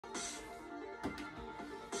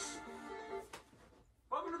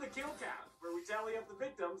the Kill Count, where we tally up the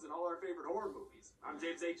victims in all our favorite horror movies. I'm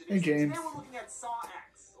James H. Hey, James. Today we're looking at Saw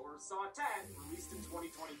X, or Saw 10, released in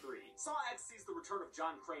 2023. Saw X sees the return of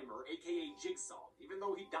John Kramer, aka Jigsaw, even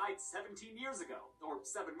though he died 17 years ago, or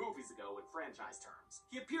 7 movies ago in franchise terms.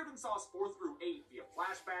 He appeared in Saws 4 through 8 via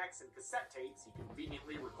flashbacks and cassette tapes he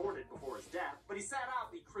conveniently recorded before his death, but he sat out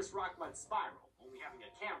the Chris Rock-led Spiral, only having a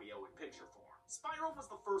cameo in picture form. Spiral was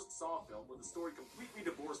the first Saw film with the story completely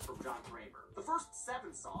divorced from John Kramer. The first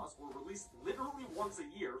 7 Saws were released literally once a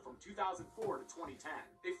year from 2004 to 2010.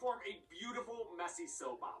 They form a beautiful, messy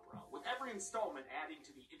soap opera, with every installment adding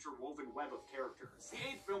to the interwoven web of characters. The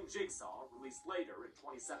 8th film, Jigsaw, released later in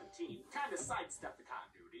 2017, kind of sidestepped the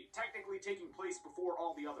continuity, technically taking place before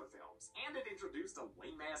all the other films, and it introduced a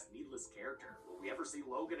lame-ass, needless character. Will we ever see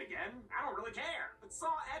Logan again? I don't really care. But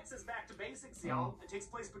Saw X is back to basics, y'all. It takes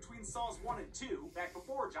place between Saws 1 and 2, back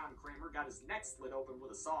before John Kramer got his neck slit open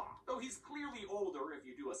with a saw. Though he's clearly older if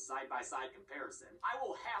you do a side-by-side comparison, I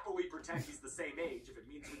will happily pretend he's the same age if it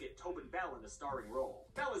means we get Tobin Bell in a starring role.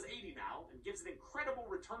 Bell is 80 now, and gives an incredible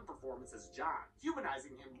return performance as John,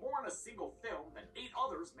 humanizing him more in a single film than 8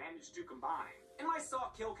 others managed to combine. In my Saw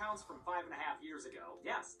kill counts from 5.5 years ago,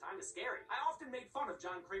 yes, time is scary. I often made fun of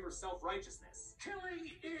John Kramer's self-righteousness. Killing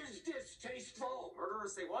is distasteful.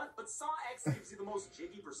 Murderers say what? But Saw X gives you the most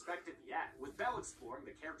jiggy perspective yet, with Bell exploring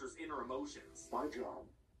the character's inner emotions. My job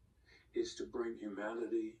is to bring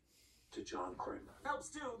humanity to John Kramer. Helps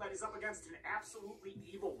too that he's up against an absolutely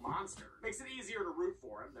evil monster. Makes it easier to root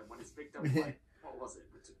for him than when his victim, like, what was it?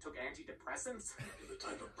 Took antidepressants? The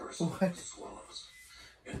type of person who swallows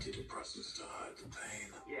antidepressants to hide the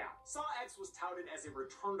pain. Yeah, Saw X was touted as a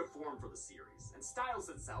return to form for the series, and styles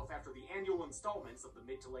itself after the annual installments of the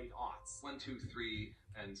mid to late aughts. 1, 2, 3,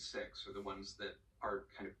 and 6 are the ones that are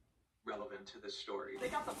kind of relevant to this story. They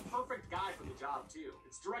got the perfect guy for the job, too.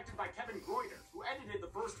 It's directed by Kevin Groiter, who edited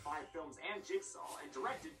the first 5 films and Jigsaw, and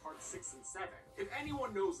directed parts 6 and 7. If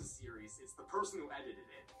anyone knows the series, it's the person who edited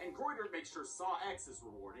it. And Groiter makes sure Saw X is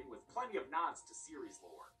rewarding with plenty of nods to series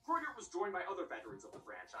lore. Groiter was joined by other veterans of the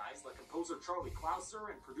franchise, like composer Charlie Clouser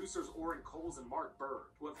and producers Orrin Coles and Mark Bird,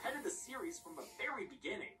 who have headed the series from the very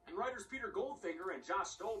beginning. And writers Peter Goldfinger and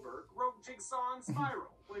Josh Stolberg wrote Jigsaw and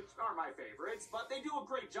Spiral, which aren't my favorites, but they do a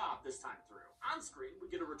great job this time through. On screen, we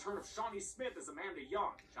get a return of Shawnee Smith as Amanda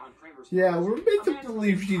Young, John Kramer's we're meant to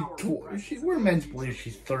believe we're meant to believe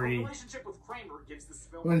she's 30. The relationship with Kramer gives this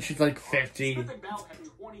film when she's like 50. Smith and Bell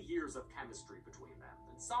have 20 years of chemistry between them,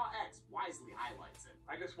 and Saw X wisely highlights it.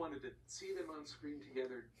 I just wanted to see them on screen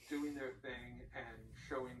together, doing their thing, and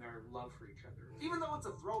showing their love for each other. Even though it's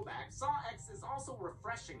a throwback, Saw X is also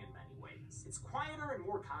refreshing in many ways. It's quieter and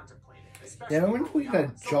more contemplative, especially I wouldn't believe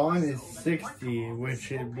that John is 60,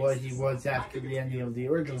 which is what he was after the ending of the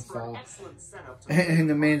original Saw. And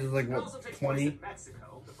the man is like, what, 20?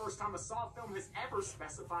 The first time a Saw film has ever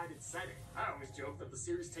specified its setting. I always joke that the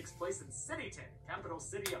series takes place in Cityton, capital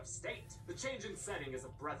city of state. The change in setting is a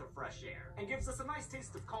breath of fresh air, and gives us a nice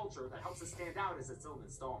taste of culture that helps it stand out as its own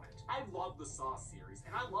installment. I love the Saw series,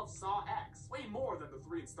 and I love Saw X, way more than the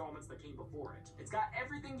 3 installments that came before it. It's got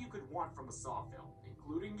everything you could want from a Saw film,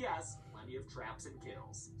 including, yes, plenty of traps and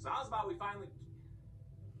kills. So how's about we finally...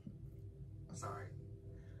 Sorry.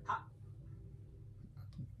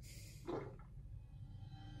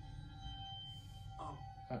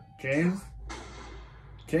 James?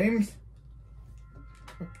 James?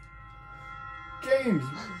 James!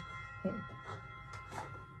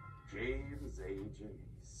 James A.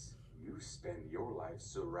 James, you spend your life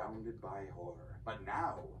surrounded by horror, but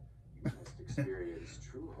now you must experience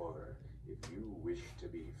true horror if you wish to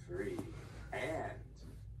be free and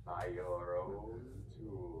by your own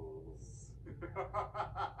tools.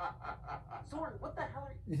 Soren, what the hell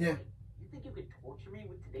are you Yeah. doing? You think you could torture me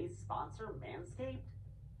with today's sponsor, Manscaped?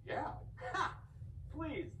 Yeah. Ha!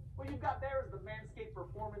 Please, what you've got there is the Manscaped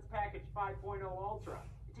Performance Package 5.0 Ultra.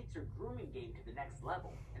 It takes your grooming game to the next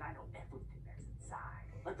level, and I know everything that's inside.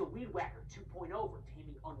 Like the Weed Whacker 2.0 for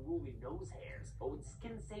taming unruly nose hairs, but with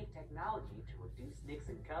skin-safe technology to reduce nicks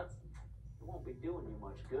and cuts, it won't be doing you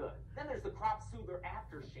much good. Then there's the Crop Soother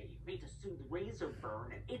Aftershave, made to soothe razor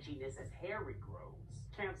burn and itchiness as hair regrows.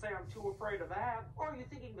 Can't say I'm too afraid of that. Or are you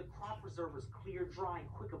thinking the Crop Preserver's clear, drying,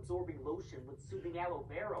 quick-absorbing lotion with soothing aloe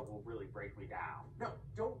vera will really break me down? No,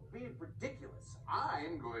 don't be ridiculous.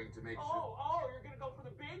 I'm going to make sure... Oh, you're gonna go for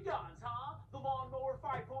the big guns, huh? The Lawnmower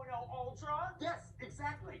 5.0 Ultra? Yes,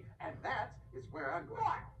 exactly. And that is where I'm going.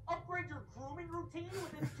 What? Upgrade your grooming routine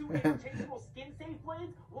with its 2 interchangeable skin-safe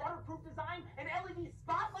blades, waterproof design, and LED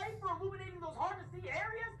spotlight for illuminating those hard-to-see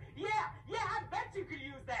areas? Yeah, I bet you could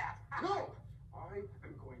use that. No! I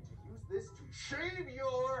am going to use this to shave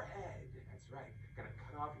your head. That's right. Gonna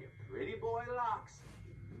cut off your pretty boy locks.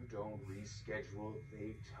 You don't reschedule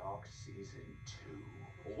They Talk Season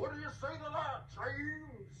 2. What do you say to that,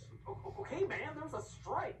 James? Okay, man, there's a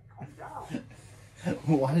strike. Calm down.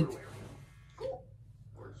 What? Cool.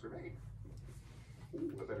 Works for me.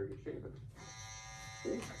 Ooh, I better get shaven.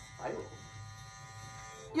 Ooh, a spiral.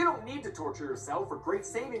 You don't need to torture yourself for great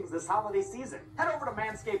savings this holiday season. Head over to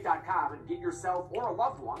manscaped.com and get yourself or a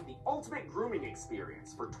loved one the ultimate grooming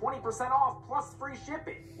experience for 20% off plus free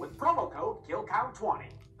shipping with promo code KILLCOUNT20.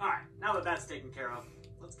 Alright, now that that's taken care of,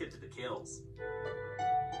 let's get to the kills.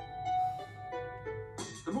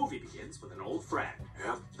 The movie begins with an old friend.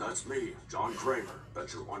 Yep, that's me, John Kramer.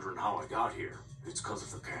 Bet you're wondering how I got here. It's because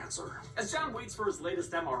of the cancer. As John waits for his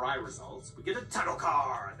latest MRI results, we get a title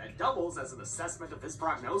card that doubles as an assessment of his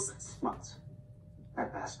prognosis. Months.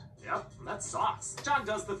 At best. Yep, that sucks. John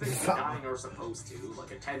does the things the dying are supposed to, like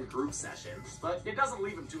attend group sessions, but it doesn't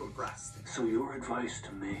leave him too impressed. So your advice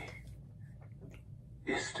to me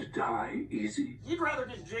is to die easy? He'd rather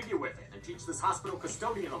get jiggy with it and teach this hospital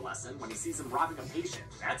custodian a lesson when he sees him robbing a patient.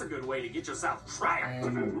 That's a good way to get yourself trapped.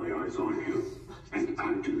 I've had my eyes on you, and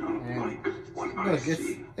I do not like what I Look,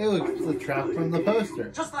 see. it looks the trap from the poster.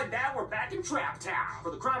 Just like that, we're back in Trap Town. For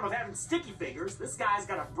the crime of having sticky fingers, this guy's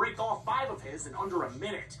gotta break all 5 of his in under a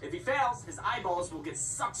minute. If he fails, his eyeballs will get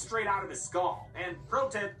sucked straight out of his skull. And pro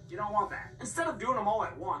tip, you don't want that. Instead of doing them all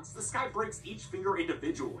at once, this guy breaks each finger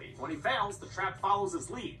individually. When he fails, the trap follows his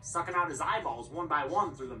lead, sucking out his eyeballs one by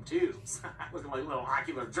one through them tubes. Looking like little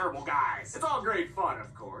ocular gerbil guys. It's all great fun,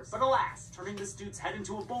 of course. But alas, turning this dude's head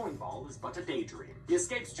into a bowling ball is but a daydream. He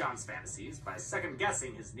escapes John's fantasies by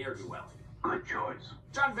second-guessing his ne'er-do-well. Good choice.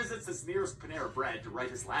 John visits his nearest Panera Bread to write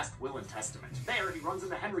his last will and testament. There, he runs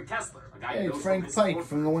into Henry Kessler, a guy Hey, who knows Frank from his Pike work.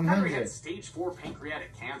 from the 100. Henry had stage 4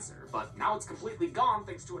 pancreatic cancer, but now it's completely gone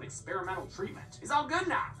thanks to an experimental treatment. He's all good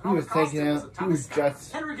now. He was taken out. He was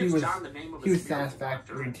just. Henry He gives was. John the name of He his was miracle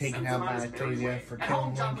satisfactory doctor and taken sends out him on by his merry Octavia way. for At killing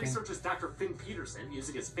home, John Lincoln. researches Dr. Finn Peterson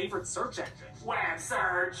using his favorite search engine, Web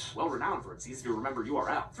Search. Well renowned for its easy to remember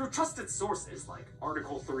URL. Through trusted sources like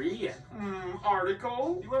Article 3 and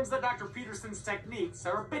Article, he learns that Dr. Peterson's techniques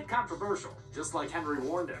are a bit controversial, just like Henry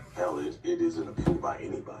warned him. Hell, it isn't approved by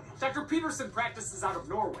anybody. Dr. Peterson practices out of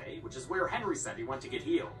Norway, which is where Henry said he went to get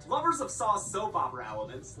healed. Lovers of Saw's soap opera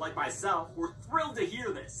elements, like myself, were thrilled to hear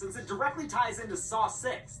this, since it directly ties into Saw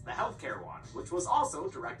 6, the healthcare one, which was also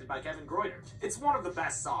directed by Kevin Groydert. It's one of the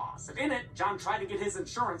best Saws, and in it, John tried to get his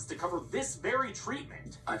insurance to cover this very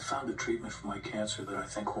treatment. I found a treatment for my cancer that I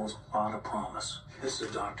think holds a lot of promise. This is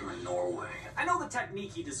a doctor in Norway. I know the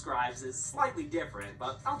technique he describes is slightly different,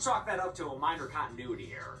 but I'll chalk that up to a minor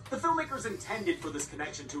continuity error. The filmmakers intended for this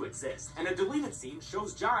connection to exist, and a deleted scene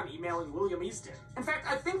shows John emailing William Easton. In fact,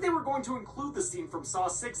 I think they were going to include the scene from Saw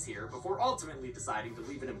 6 here before ultimately deciding to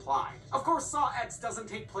leave it implied. Of course, Saw X doesn't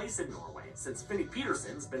take place in Norway, since Finney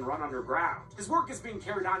Peterson's been run underground. His work is being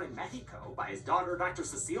carried on in Mexico by his daughter, Dr.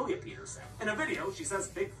 Cecilia Peterson. In a video, she says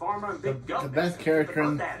Big Pharma and Big Government. best character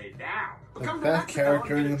in- that it down. But the come to best Mexico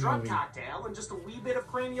character and in get a the drug movie. cocktail and just a wee bit of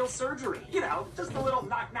cranial surgery. You know, just a little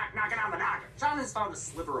knock, knocking on the noggin. John has found a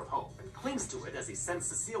sliver of hope and clings to it as he sends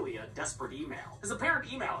Cecilia a desperate email. His apparent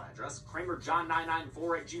email address,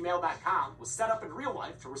 kramerjohn994@gmail.com, was set up in real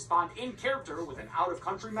life to respond in character with an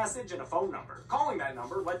out-of-country message and a phone number. Calling that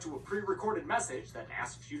number led to a pre-recorded message that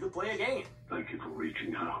asks you to play a game. Thank you for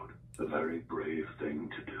reaching out. A very brave thing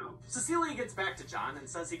to do. Cecilia gets back to John and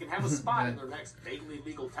says he can have a spot in their next vaguely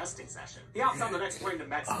legal testing session. He hops on the next plane to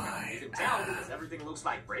Mexico. You can tell because everything looks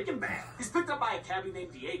like Breaking Bad. He's picked up by a cabbie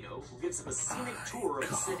named Diego, who gives him a scenic tour of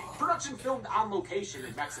the city. Production filmed on location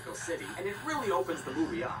in Mexico City, and it really opens the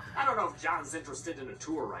movie up. I don't know if John's interested in a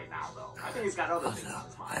tour right now, though. I think he's got other things on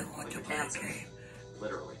his mind, like the cancer.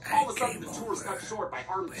 Literally. All of a sudden, the tour's cut short by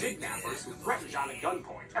armed kidnappers who threaten John at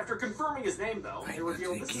gunpoint. After confirming his name, though, they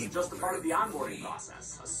reveal this is just a part of the onboarding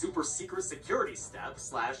process. A super secret security step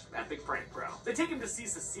 / epic prank bro. They take him to see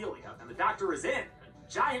Cecilia, and the doctor is in.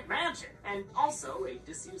 Giant mansion, and also a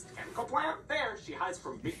disused chemical plant. There, she hides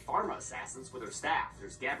from Big Pharma assassins with her staff.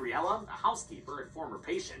 There's Gabriella, a housekeeper and former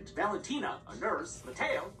patient, Valentina, a nurse,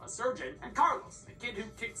 Mateo, a surgeon, and Carlos, a kid who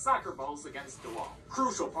kicked soccer balls against the wall.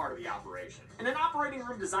 Crucial part of the operation. In an operating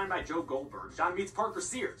room designed by Joe Goldberg, John meets Parker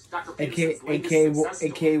Sears, Dr. Peterson's latest success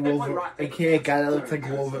story. AKA They play Wolverine, rock, paper, AKA scissors. guy that looks like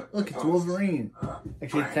Wolverine. Look, it's Wolverine.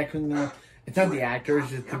 Actually, technically, it's not the actor. It's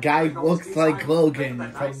just the guy looks like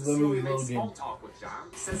Logan from the movie Logan.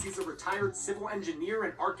 John says he's a retired civil engineer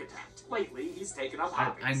and architect. Lately, he's taken up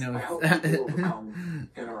hobbies. I know.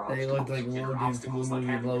 They look like Logan from the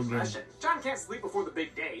movie Logan. John can't sleep before the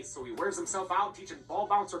big days, so he wears himself out teaching ball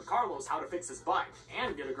bouncer Carlos how to fix his bike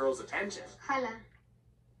and get a girl's attention. Hola.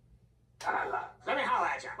 That Let me holler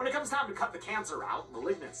at ya. When it comes time to cut the cancer out,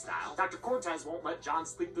 malignant style, Dr. Cortez won't let John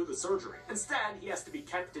sleep through the surgery. Instead, he has to be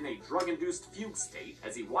kept in a drug-induced fugue state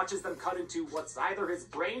as he watches them cut into what's either his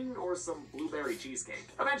brain or some blueberry cheesecake.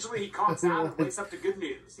 Eventually, he conks out and wakes up to good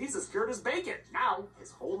news. He's as cured as bacon. Now,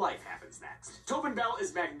 his whole life happens next. Tobin Bell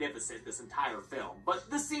is magnificent this entire film,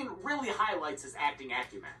 but this scene really highlights his acting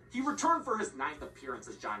acumen. He returned for his 9th appearance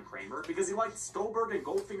as John Kramer because he liked Stolberg and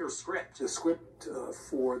Goldfinger's script. The script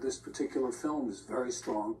for this particular film is very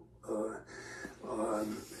strong.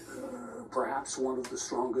 Perhaps one of the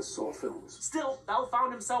strongest Saw films. Still, Bell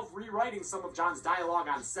found himself rewriting some of John's dialogue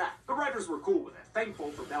on set. The writers were cool with it,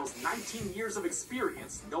 thankful for Bell's 19 years of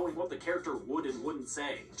experience knowing what the character would and wouldn't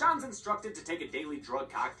say. John's instructed to take a daily drug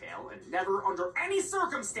cocktail and never, under any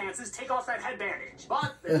circumstances, take off that head bandage.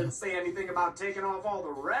 But they didn't say anything about taking off all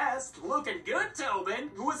the rest. Looking good, Tobin,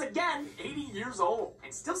 who is again 80 years old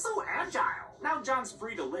and still so agile. Now John's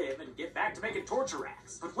free to live and get back to making torture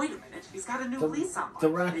racks. But wait a minute, he's got a new lease on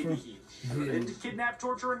life. Maybe he shouldn't kidnap,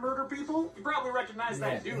 torture, and murder people? You probably recognize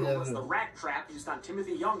that dude was the rat trap used on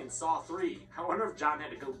Timothy Young in Saw 3. I wonder if John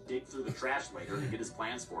had to go dig through the trash later to get his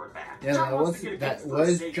plans for it back. Yeah, John that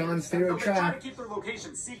was John's favorite trap. They try to trap. keep their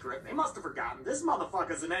location secret. They must have forgotten this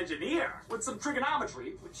motherfucker's an engineer. With some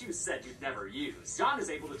trigonometry, which you said you'd never use, John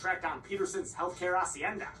is able to track down Peterson's healthcare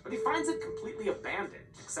hacienda, but he finds it completely abandoned,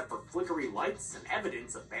 except for flickery lights and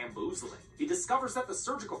evidence of bamboozling. He discovers that the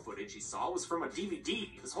surgical footage he saw was from a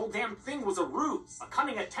DVD. This whole damn thing was a ruse, a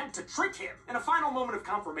cunning attempt to trick him. In a final moment of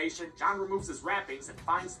confirmation, John removes his wrappings and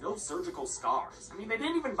finds no surgical scars. I mean, they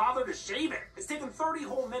didn't even bother to shave it. It's taken 30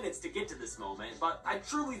 whole minutes to get to this moment, but I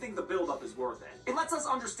truly think the build-up is worth it. It lets us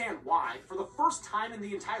understand why, for the first time in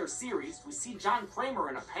the entire series, we see John Kramer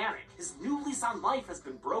in a panic. His new lease on life has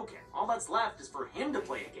been broken. All that's left is for him to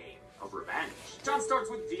play a game of revenge. John starts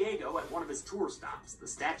with Diego at one of his tour stops, the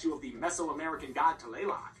statue of the Mesoamerican god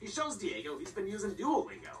Tlaloc. He shows Diego he's been using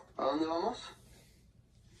Duolingo. ¿A dónde vamos?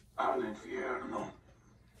 Al infierno.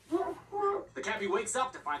 The cabbie wakes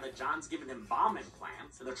up to find that John's given him bomb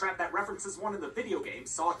implants in a trap that references one in the video game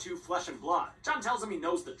Saw 2 Flesh and Blood. John tells him he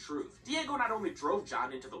knows the truth. Diego not only drove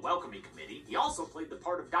John into the welcoming committee, he also played the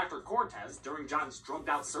part of Dr. Cortez during John's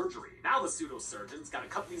drugged-out surgery. Now the pseudo-surgeon's got to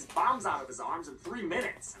cut these bombs out of his arms in 3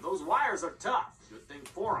 minutes, and those wires are tough. Good thing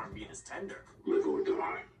forearm meat is tender. Live or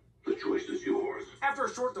die. The choice is yours. After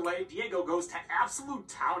a short delay, Diego goes to absolute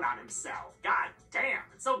town on himself. God damn,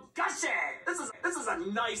 it's so gushy! This is a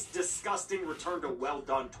nice, disgusting return to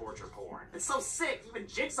well-done torture porn. It's so sick, even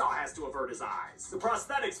Jigsaw has to avert his eyes. The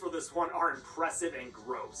prosthetics for this one are impressive and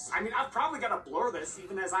gross. I mean, I've probably got to blur this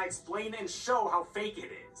even as I explain and show how fake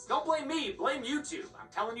it is. Don't blame me, blame YouTube. I'm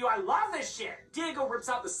telling you, I love this shit! Diego rips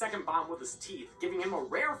out the second bomb with his teeth, giving him a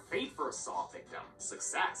rare fate for a Saw victim.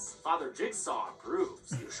 Success. Father Jigsaw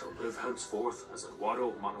approves. You shall live henceforth as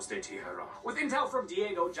Eduardo Manos de Tierra. With intel from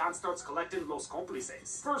Diego, John starts collecting Los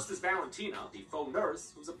Cómplices. First is Valentina, the faux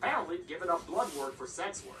nurse, who's apparently given up blood work for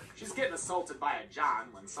sex work. She's getting assaulted by a John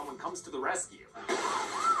when someone comes to the rescue.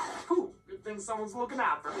 Whew, good thing someone's looking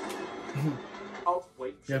out for me. Oh,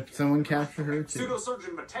 wait. Yep, someone captured her too.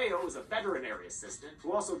 Pseudo-surgeon Mateo is a veterinary assistant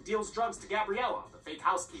who also deals drugs to Gabriella, the fake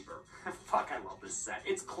housekeeper. Fuck, I love this set.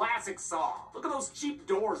 It's classic Saw. Look at those cheap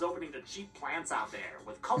doors opening to cheap plants out there,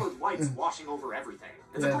 with colored lights washing over everything.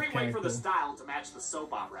 It's a great way for the style to match the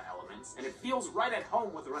soap opera elements, and it feels right at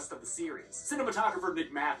home with the rest of the series. Cinematographer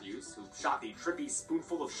Nick Matthews, who shot the trippy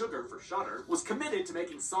Spoonful of Sugar for Shudder, was committed to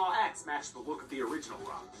making Saw X match the look of the original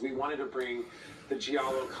run. We wanted to bring the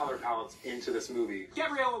Giallo color palettes into this movie.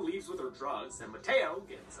 Gabriella leaves with her drugs, and Mateo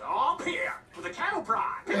gets up here with a cattle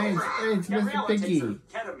prod. It's Gabriella Mr. takes Piggy. her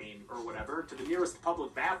ketamine or whatever to the nearest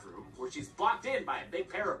public bathroom, where she's blocked in by a big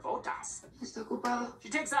pair of botas. ¿Está ocupado? She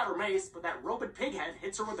takes out her mace, but that robot pighead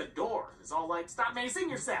hits her with a door and is all like, "Stop macing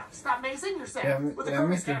yourself! Stop macing yourself!" With the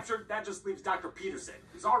curtains captured, that just leaves Dr. Peterson,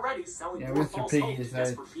 who's already selling more Mr. false Piggy hope to decided-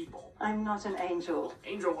 desperate people. I'm not an angel.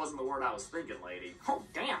 Angel wasn't the word I was thinking, lady. Oh,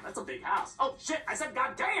 damn, that's a big house. Oh, shit, I said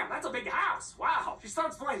goddamn, that's a big house. Wow. She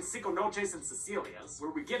starts playing Cinco Noches and Cecilia's, where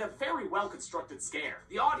we get a very well-constructed scare.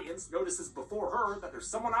 The audience notices before her that there's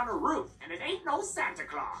someone on her roof, and it ain't no Santa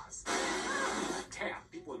Claus. Damn,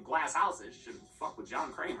 people in glass houses shouldn't fuck with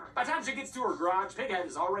John Kramer. By the time she gets to her garage, Pighead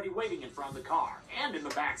is already waiting in front of the car. And in the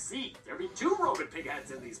back seat. There'd be 2 robot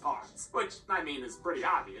pigheads in these parts. Which, I mean, is pretty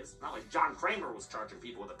obvious. Not like John Kramer was charging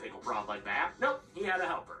people with a pickle prod like that. Nope, he had a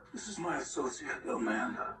helper. This is my associate,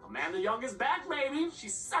 Amanda. Amanda Young is back, baby!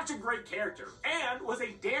 She's such a great character, and was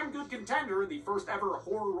a damn good contender in the first ever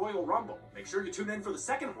Horror Royal Rumble. Make sure you tune in for the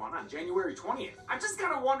second one on January 20th. I just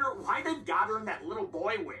gotta wonder why they got her in that little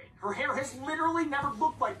boy wig. Her hair has literally never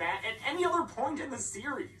looked like that at any other point in the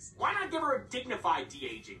series. Why not give her a dignified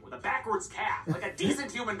de-aging with a backwards cap, like a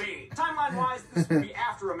decent human being? Timeline-wise, this would be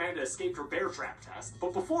after Amanda escaped her bear trap test,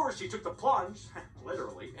 but before she took the plunge,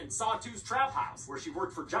 literally, in Saw 2's trap house, where she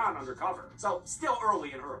worked for John undercover. So, still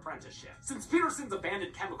early in her apprenticeship. Since Peterson's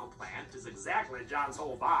abandoned chemical plant is exactly John's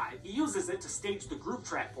whole vibe, he uses it to stage the group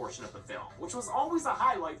track portion of the film, which was always a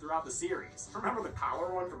highlight throughout the series. Remember the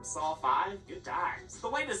collar one from Saw 5? Good times. The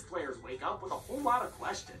latest players wake up with a whole lot of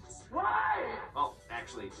questions. Why? Well,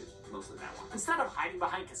 actually, it's mostly that one. Instead of hiding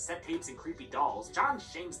behind cassette tapes and creepy dolls, John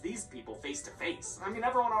shames these people face to face. I mean,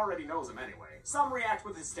 everyone already knows him anyway. Some react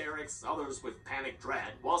with hysterics, others with panic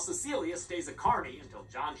dread, while Cecilia stays a carny until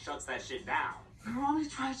John shuts that shit down. We're only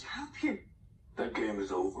trying to help you. That game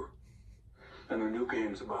is over, and a new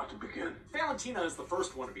game's about to begin. Valentina is the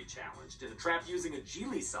first one to be challenged in a trap using a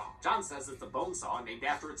Geely saw. John says it's a bone saw named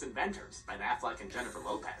after its inventors, Ben Affleck and Jennifer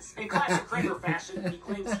Lopez. In classic Kramer fashion, he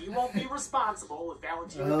claims he won't be responsible if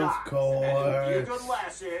Valentina dies. Of course. And it'll be a good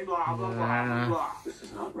lesson, blah, blah, blah, blah. This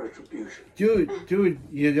is not retribution. Dude,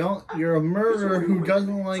 you're a murderer who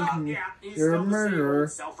doesn't like me. Yeah, he's You're a still the same murderer.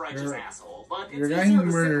 old self-righteous asshole, but it's You're a guy easier who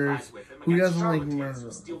to murders, sympathize with him who against doesn't like charlatans who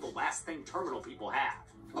murder. steal the last thing terminal people have.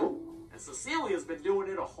 And Cecilia's been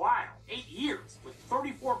doing it a while. 8 years, with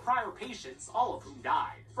 34 prior patients, all of whom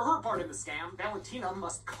died. For her part in the scam, Valentina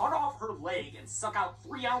must cut off her leg and suck out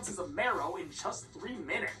 3 ounces of marrow in just 3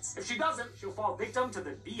 minutes. If she doesn't, she'll fall victim to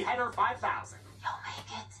the Beheader 5000. You'll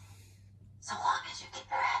make it. So long as you keep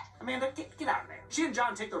your head. Amanda, get out of there. She and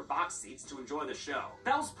John take their box seats to enjoy the show.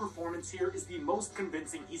 Bell's performance here is the most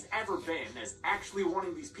convincing he's ever been as actually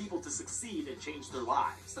wanting these people to succeed and change their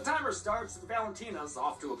lives. The timer starts and Valentina's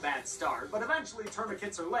off to a bad start, but eventually Turner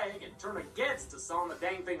hits her leg and Turner gets to sawing the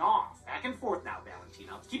dang thing off. Back and forth now,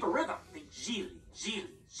 Valentina. Keep a rhythm. Think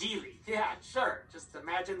Geely. Yeah, sure. Just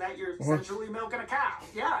imagine that you're essentially milking a cow.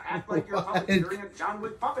 Yeah, act like you're puppeteering a John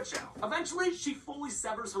Wick puppet show. Eventually, she fully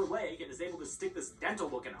severs her leg and is able to stick this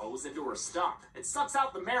dental-looking hose into her stump. It sucks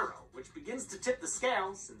out the marrow, which begins to tip the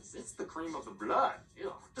scale since it's the cream of the blood.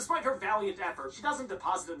 Ew. Despite her valiant effort, she doesn't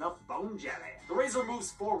deposit enough bone jelly. The razor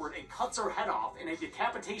moves forward and cuts her head off in a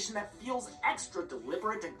decapitation that feels extra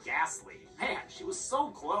deliberate and ghastly. Man, she was so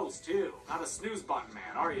close, too. Not a snooze button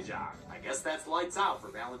man, are you, John? I guess that's lights out for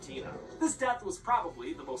Valentina. This death was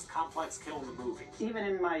probably the most complex kill in the movie. Even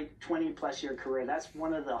in my 20-plus year career, that's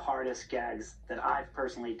one of the hardest gags that I've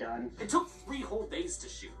personally done. It took 3 whole days to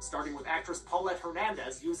shoot, starting with actress Paulette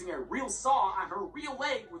Hernandez using a real saw on her real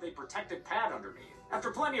leg with a protective pad underneath. After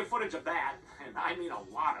plenty of footage of that, and I mean a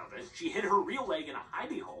lot of it, she hid her real leg in a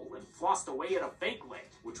hidey hole and flossed away at a fake leg,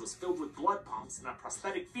 which was filled with blood pumps and a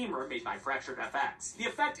prosthetic femur made by Fractured FX. The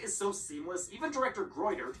effect is so seamless, even director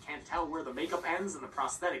Groiter can't tell where the makeup ends and the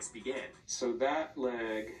prosthetics begin. So that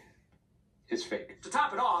leg is fake. To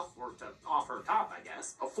top it off, or to off her top, I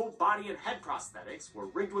guess, a full body and head prosthetics were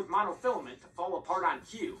rigged with monofilament to fall apart on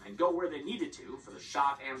cue and go where they needed to for the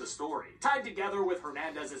shot and the story. Tied together with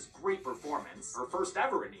Hernandez's great performance, her first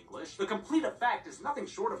ever in English, the complete effect is nothing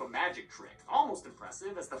short of a magic trick. Almost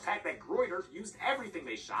impressive as the fact that Groiter used everything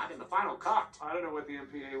they shot in the final cut. I don't know what the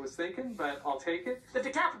MPA was thinking, but I'll take it. The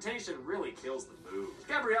decapitation really kills the mood.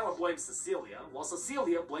 Gabriella blames Cecilia, while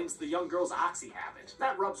Cecilia blames the young girl's oxy habit.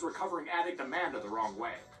 That rubs recovering addict Amanda the wrong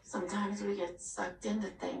way. Sometimes we get sucked into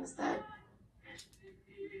things that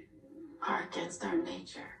are against our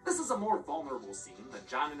nature. This is a more vulnerable scene than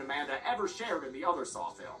John and Amanda ever shared in the other Saw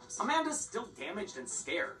films. Amanda's still damaged and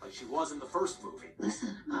scared, like she was in the first movie.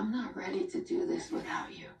 Listen, I'm not ready to do this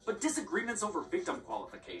without you. But disagreements over victim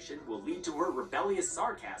qualification will lead to her rebellious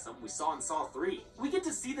sarcasm we saw in Saw 3. We get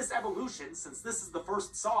to see this evolution since this is the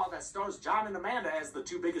first Saw that stars John and Amanda as the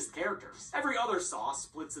 2 biggest characters. Every other Saw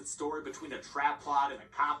splits its story between a trap plot and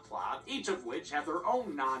a cop plot, each of which have their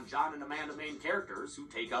own non-John and Amanda main characters who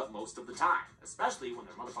take up most of the time, especially when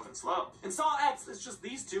they're motherfucking slow. In Saw X, it's just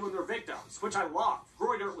these 2 and their victims, which I love.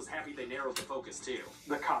 Groiter was happy they narrowed the focus too.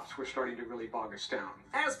 The cops were starting to really bog us down.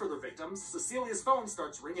 As for the victims, Cecilia's phone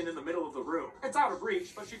starts ringing in the middle of the room. It's out of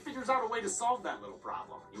reach, but she figures out a way to solve that little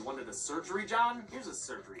problem. You wanted a surgery, John? Here's a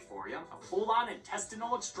surgery for you. A full-on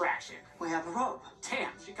intestinal extraction. We have a rope.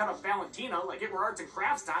 Damn, she cut up Valentina like it were arts and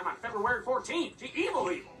crafts time on February 14th. She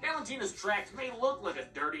evil. Valentina's tract may look like a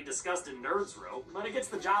dirty, disgusting nerd's rope, but it gets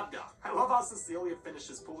the job done. I love how Cecilia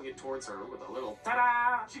finishes pulling it towards her with a little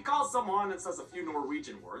ta-da! She calls someone and says a few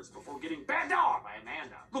Norwegian words before getting bad dog by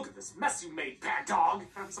Amanda. Look at this mess you made, bad dog!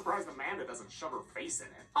 I'm surprised Amanda doesn't shove her face in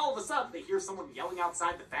it. All of a sudden, they hear someone yelling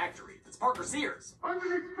outside the factory. It's Parker Sears. Open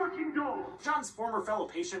this fucking door! John's former fellow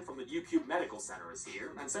patient from the UQ Medical Center is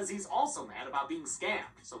here and says he's also mad about being scammed.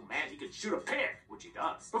 So mad he could shoot a pig, which he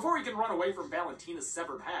does. Before he can run away from Valentina's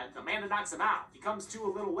severed head, Amanda knocks him out. He comes to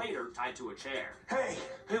a little later, tied to a chair. Hey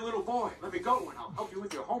little boy, let me go and I'll help you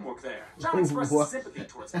with your homework there. John expresses sympathy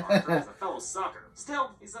towards Parker as a fellow sucker.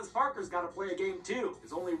 Still, he says Parker's got to play a game too.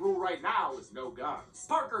 His only rule right now is no guns.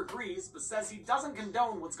 Parker agrees, but says he doesn't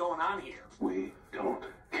condone what's going on here. We don't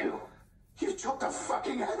kill. You chopped a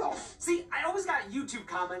fucking head off. See, I always got YouTube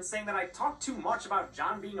comments saying that I talk too much about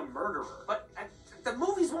John being a murderer, but the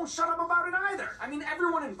movies won't shut up about it either. I mean,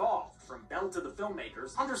 everyone involved, from Bell to the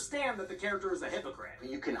filmmakers, understand that the character is a hypocrite.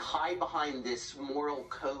 You can hide behind this moral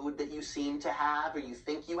code that you seem to have or you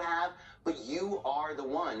think you have, but you are the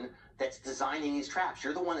one that's designing these traps.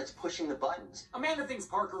 You're the one that's pushing the buttons. Amanda thinks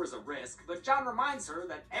Parker is a risk, but John reminds her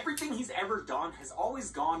that everything he's ever done has always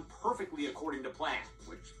gone perfectly according to plan,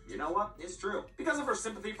 which, you know what, is true. Because of her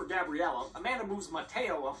sympathy for Gabriella, Amanda moves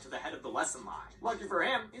Mateo up to the head of the lesson line. Lucky for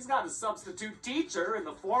him, he's got a substitute teacher in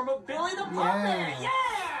the form of Billy the Puppet. Yeah!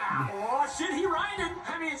 Oh, shit, he riding.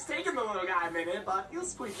 I mean, it's taking the little guy a minute, but he'll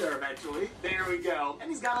squeak there eventually. There we go. And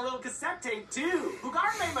he's got a little cassette tape, too.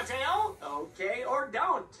 Jugarme, Mateo. Okay, or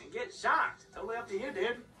don't, and get shocked. Totally up to you,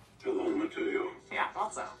 dude. Hello, Mateo. Yeah, I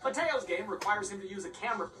thought so. Mateo's game requires him to use a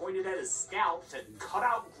camera pointed at his scalp to cut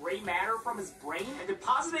out gray matter from his brain and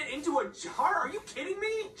deposit it into a jar. Are you kidding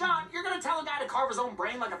me? John, you're gonna tell a guy to carve his own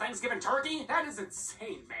brain like a Thanksgiving turkey? That is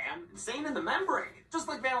insane, man. Insane in the membrane. Just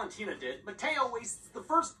like Valentina did, Mateo wastes the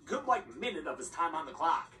first good, minute of his time on the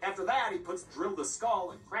clock. After that, he puts Drill the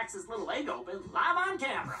skull and cracks his little egg open live on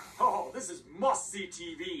camera. Oh, this is must-see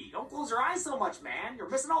TV. Don't close your eyes so much, man. You're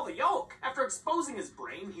missing all the yolk. After exposing his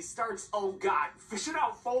brain, he starts, oh god, fishing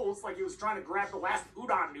out folds like he was trying to grab the last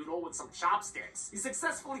udon noodle with some chopsticks. He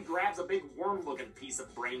successfully grabs a big worm-looking piece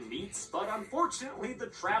of brain meats, but unfortunately, the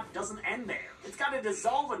trap doesn't end there. It's got to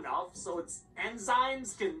dissolve enough so its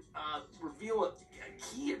enzymes can, reveal a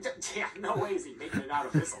key. Yeah, no way is he making it out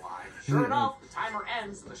of this alive. Sure enough, the timer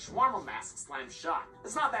ends and the shawarma mask slams shut.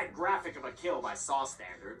 It's not that graphic of a kill by Saw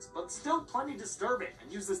standards, but still plenty disturbing,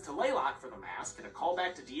 and uses Telelock for the mask and a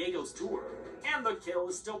callback to Diego's tour. And the kill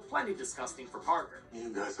is still plenty disgusting for Parker. You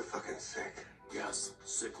guys are fucking sick. Yes,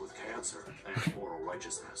 sick with cancer and moral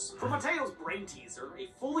righteousness. For Mateo's brain teaser, a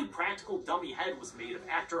fully practical dummy head was made of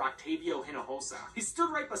actor Octavio Hinojosa. He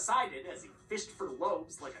stood right beside it as he fished for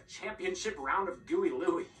lobes like a championship round of Gooey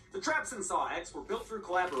Louie. The traps in Saw X were built through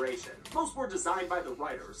collaboration. Most were designed by the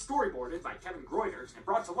writers, storyboarded by Kevin Groinert, and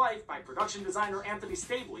brought to life by production designer Anthony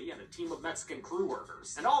Stabley and a team of Mexican crew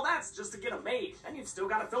workers. And all that's just to get them made. Then you've still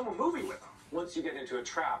got to film a movie with them. Once you get into a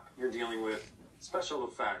trap, you're dealing with special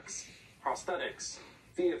effects, prosthetics,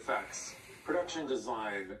 VFX, production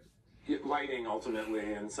design, lighting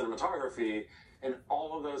ultimately, and cinematography, and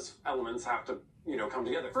all of those elements have to, come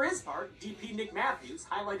together. For his part, DP Nick Matthews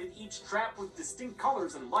highlighted each trap with distinct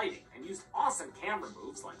colors and lighting, and used awesome camera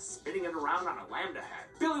moves like spinning it around on a lambda head.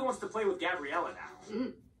 Billy wants to play with Gabriella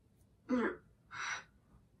now.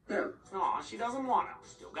 Aw, she doesn't want to.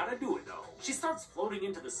 Still gotta do it, though. She starts floating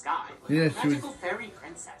into the sky like a magical fairy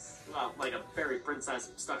princess. Well, like a fairy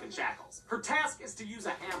princess stuck in shackles. Her task is to use a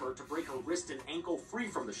hammer to break her wrist and ankle free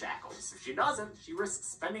from the shackles. If she doesn't, she risks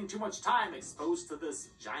spending too much time exposed to this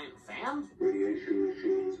giant fan. Radiation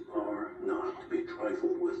machines are not to be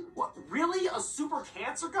trifled with. What, really? A super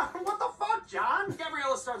cancer gun? What the fuck, John?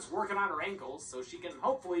 Gabriella starts working on her ankles so she can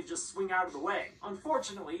hopefully just swing out of the way.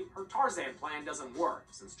 Unfortunately, her Tarzan plan doesn't work,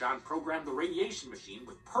 since John programmed the radiation machine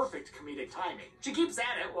with perfect comedic timing. She keeps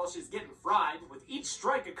at it while she's getting fried, with each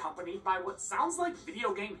strike accompanied by what sounds like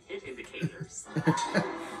video game hit indicators. I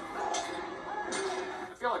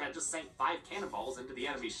feel like I just sank 5 cannonballs into the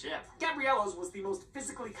enemy ship. Gabriella's was the most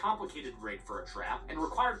physically complicated rig for a trap, and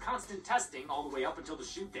required constant testing all the way up until the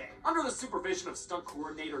shoot day. Under the supervision of stunt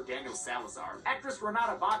coordinator Daniel Salazar, actress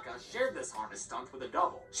Renata Vaca shared this harness stunt with a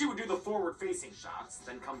double. She would do the forward-facing shots,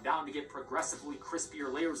 then come down to get progressively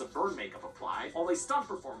crispier layers of burn makeup applied, while a stunt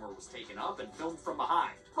performer was taken up and filmed from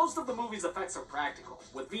behind. Most of the movie's effects are practical,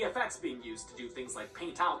 with VFX being used to do things like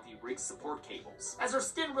paint out the rig's support cables. As her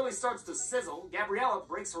skin really starts to sizzle, Gabriella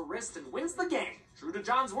breaks her wrist and wins the game. True to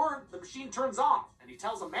John's word, the machine turns off, and he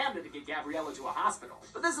tells Amanda to get Gabriella to a hospital.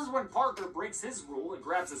 But this is when Parker breaks his rule and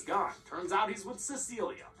grabs his gun. Turns out he's with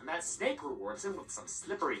Cecilia, and that snake rewards him with some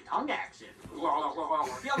slippery tongue action.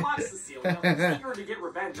 He unlocks Cecilia, eager to get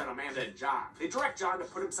revenge on Amanda and John. They direct John to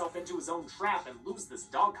put himself into his own trap and lose this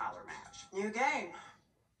dog collar match. New game.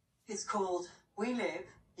 It's called We Live,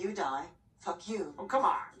 You Die, Fuck You. Oh, come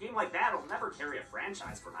on. A game like that'll never carry a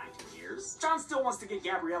franchise for 19 years. John still wants to get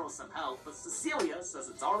Gabriella some help, but Cecilia says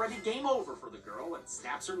it's already game over for the girl and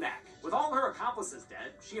snaps her neck. With all her accomplices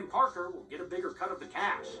dead, she and Parker will get a bigger cut of the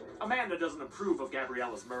cash. Amanda doesn't approve of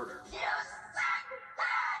Gabriella's murder. You suck,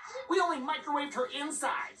 bitch! We only microwaved her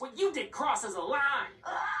inside. What you did crosses a line.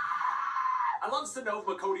 I love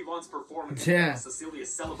Sonova Cody Lunn's performance. Yeah. Cecilia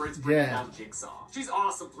celebrates bringing down Jigsaw. She's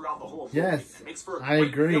awesome throughout the whole movie. Yes, and makes for a I great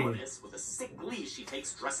agree. villainess with a sick glee she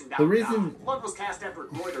takes dressing down The reason Lund was cast after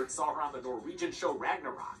Groydert saw her on the Norwegian show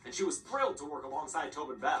Ragnarok, and she was thrilled to work alongside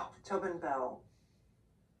Tobin Bell. Tobin Bell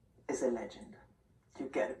is a legend. You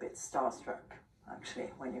get a bit starstruck,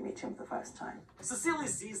 actually, when you meet him the first time. Cecilia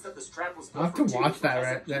sees that this trap was I'll have to watch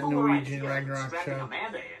that Norwegian Ragnarok show.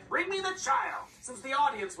 Amanda in. Bring me the child! Since the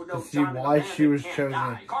audience would know To see John and why Amanda she was can't chosen.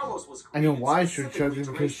 die, Carlos was I know created why she was specifically chosen,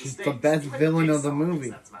 to because raise she's the the stakes. best Even villain of the Jigsaw thinks movie.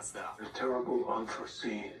 that's messed up. A terrible,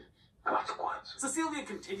 unforeseen consequence. Cecilia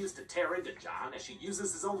continues to tear into John as she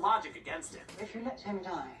uses his own logic against him. If you let him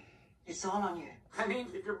die, it's all on you. I mean,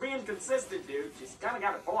 if you're being consistent, dude, she's kind of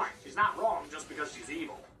got a point. She's not wrong just because she's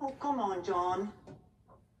evil. Oh, come on, John.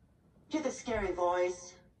 Do the scary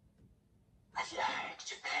voice. I'd like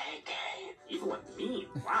to play games. Evil and mean.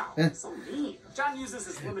 Wow, so mean. John uses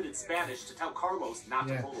his limited Spanish to tell Carlos not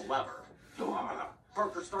to pull the lever.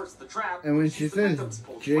 Parker starts the trap. And when she says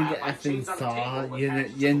Jig effing Saw,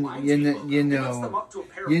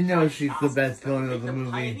 you know she's the best villain of the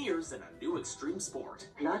movie. Pioneers in a new extreme sport.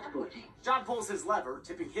 Bloodboarding. John pulls his lever,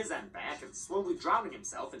 tipping his end back and slowly drowning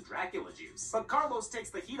himself in Dracula juice. But Carlos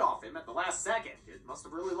takes the heat off him at the last second. It must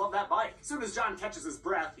have really loved that bike. As soon as John catches his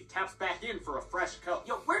breath, he taps back in for a fresh coat.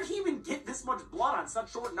 Yo, where'd he even get this much blood on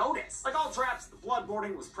such short notice? Like all traps, the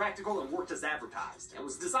bloodboarding was practical and worked as advertised. It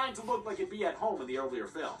was designed to look like it'd be at home in the earlier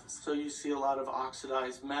films. So you see a lot of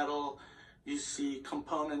oxidized metal. You see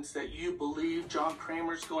components that you believe John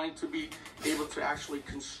Kramer's going to be able to actually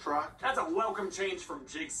construct. That's a welcome change from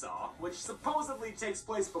Jigsaw, which supposedly takes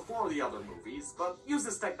place before the other movies, but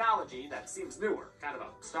uses technology that seems newer, kind of a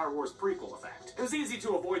Star Wars prequel effect. It was easy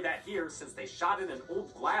to avoid that here since they shot in an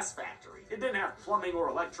old glass factory. It didn't have plumbing or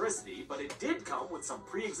electricity, but it did come with some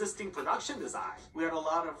pre-existing production design. We had a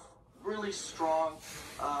lot of really strong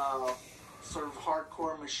sort of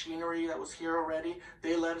hardcore machinery that was here already.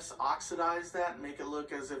 They let us oxidize that and make it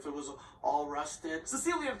look as if it was all rusted.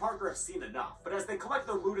 Cecilia and Parker have seen enough, but as they collect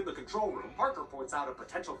their loot in the control room, Parker points out a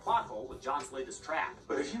potential plot hole with John's latest trap.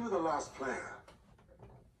 But if you were the last player,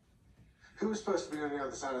 who was supposed to be on the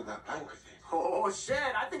other side of that plank with you? Oh shit,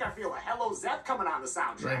 I think I feel a Hello Zep coming on the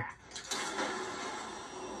soundtrack.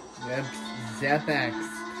 Yep, Zep-X.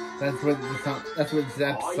 That's what the song. That's what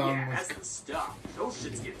Zep's song was. That's the stuff. Those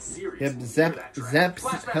shit's getting serious. Yep, Zep's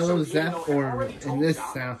Hello Zep, or in this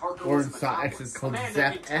sound, or in Saw X, it's called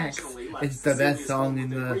Zep-X. It's the best song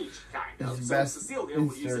in the. It's the best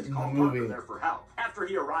insert in the movie. After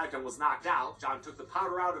he arrived and was knocked out, John took the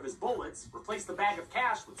powder out of his bullets, replaced the bag of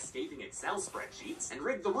cash with scathing Excel spreadsheets, and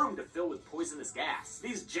rigged the room to fill with poisonous gas.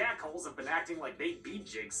 These jackholes have been acting like they beat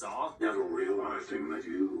Jigsaw. Never realizing that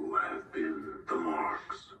you have been the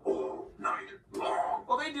marks all night long.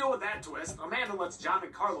 While they deal with that twist, Amanda lets John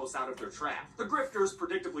and Carlos out of their trap. The grifters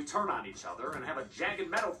predictably turn on each other and have a jagged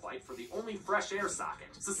metal fight for the only fresh air socket.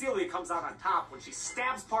 Cecilia comes out on top when she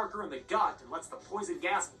stabs Parker in the gut and lets the poison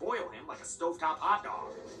gas boil him like a stovetop hot dog.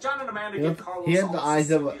 John and Amanda get Carlos. He had the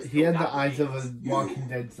eyes of a Walking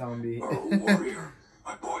Dead zombie. Warrior,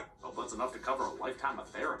 my boy. Well, that's enough to cover a lifetime of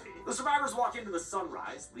therapy. The survivors walk into the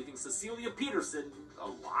sunrise, leaving Cecilia Peterson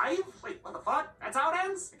alive? Wait, what the fuck? That's how it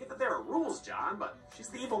ends? I get that there are rules, John, but she's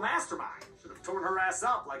the evil mastermind. Should have torn her ass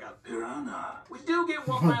up like a piranha. We do get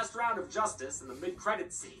one last round of justice in the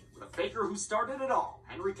mid-credits scene with a faker who started it all,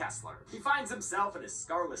 Henry Kessler. He finds himself and his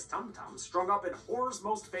scarless tum-tum strung up in horror's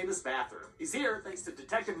most famous bathroom. He's here thanks to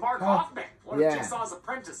Detective Mark Hoffman, one of Jigsaw's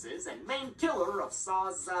apprentices and main killer of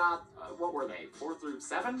Saw's, what were they, 4 through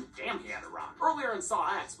 7? Damn, he had it wrong. Earlier in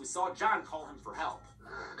Saw X, we saw John call him for help.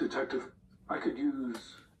 Detective, I could use...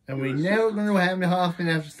 And we never know what happened to Hoffman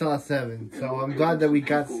after Saw 7, so I'm glad that we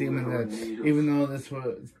got to see him in that, even though this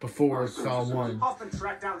was before Saw 1. Hoffman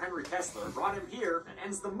tracked down Henry Kessler, brought him here, and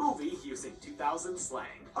ends the movie using 2000 slang.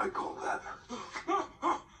 I call that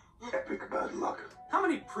Epic bad luck. How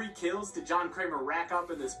many pre-kills did John Kramer rack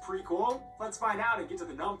up in this prequel? Let's find out and get to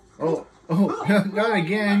the numbers. Oh, not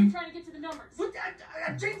again. Trying to get to the numbers.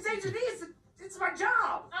 James H. Denise, it's my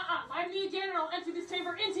job. Lie to me again and I'll empty this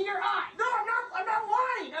chamber into your eye. No, I'm not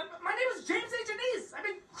lying. My name is James H. Denise. I've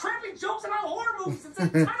been crapping jokes about horror movies since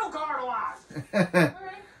the title card a lot.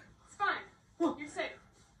 Alright, it's fine. You're safe.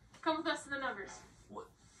 Come with us to the numbers.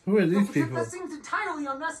 Who are these people? That seems entirely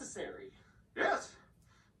unnecessary. Yes.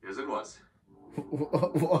 Yes, it was.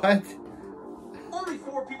 What? Only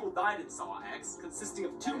 4 people died in Saw X, consisting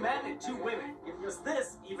of 2 men and 2 women, giving us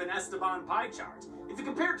this even Esteban pie chart. If you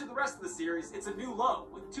compare it to the rest of the series, it's a new low,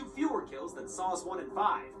 with 2 fewer kills than Saws 1 and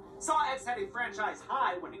 5. Saw X had a franchise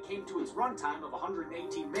high when it came to its runtime of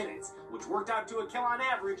 118 minutes, which worked out to a kill on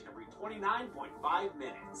average every 29.5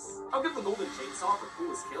 minutes. I'll give the Golden Chainsaw for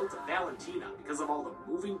coolest kill to Valentina because of all the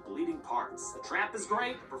moving, bleeding parts. The trap is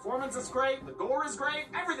great, the performance is great, the gore is great,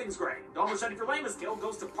 everything's great. Dog Machete for lamest kill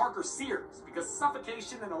goes to Parker Sears because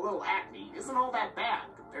suffocation and a little acne isn't all that bad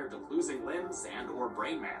compared to losing limbs and or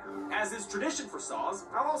brain matter. As is tradition for Saws,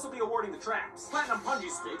 I'll also be awarding the traps. Platinum Punji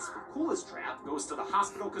Sticks for coolest trap goes to the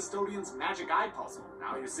Hospital Custodian's Magic Eye Puzzle.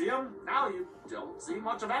 Now you see them, now you don't see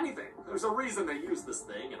much of anything. There's a reason they use this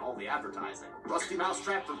thing in all the advertising. Rusty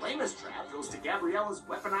Mousetrap for lamest trap goes to Gabriella's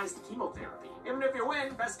weaponized chemotherapy. Even if you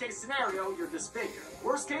win, best case scenario, you're disfigured.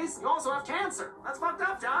 Worst case, you also have cancer. That's fucked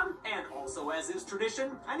up, John. And also, as is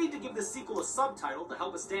tradition, I need to give this sequel a subtitle to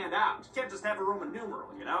help it stand out. You can't just have a Roman numeral,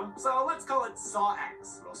 you know? So let's call it Saw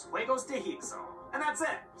X. Los Juegos de Jigsaw. And that's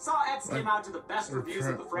it. Saw X came out to the best reviews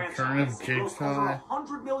of the franchise. It grossed over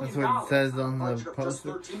 $100 million. That's what it says on the budget of just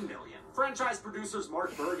 $13 million. Franchise producers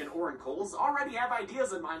Mark Berg and Oren Coles already have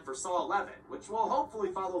ideas in mind for Saw 11, which will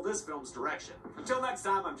hopefully follow this film's direction. Until next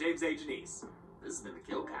time, I'm James A. Janice. This has been The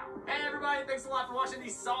Kill Count. Hey everybody, thanks a lot for watching the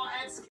Saw X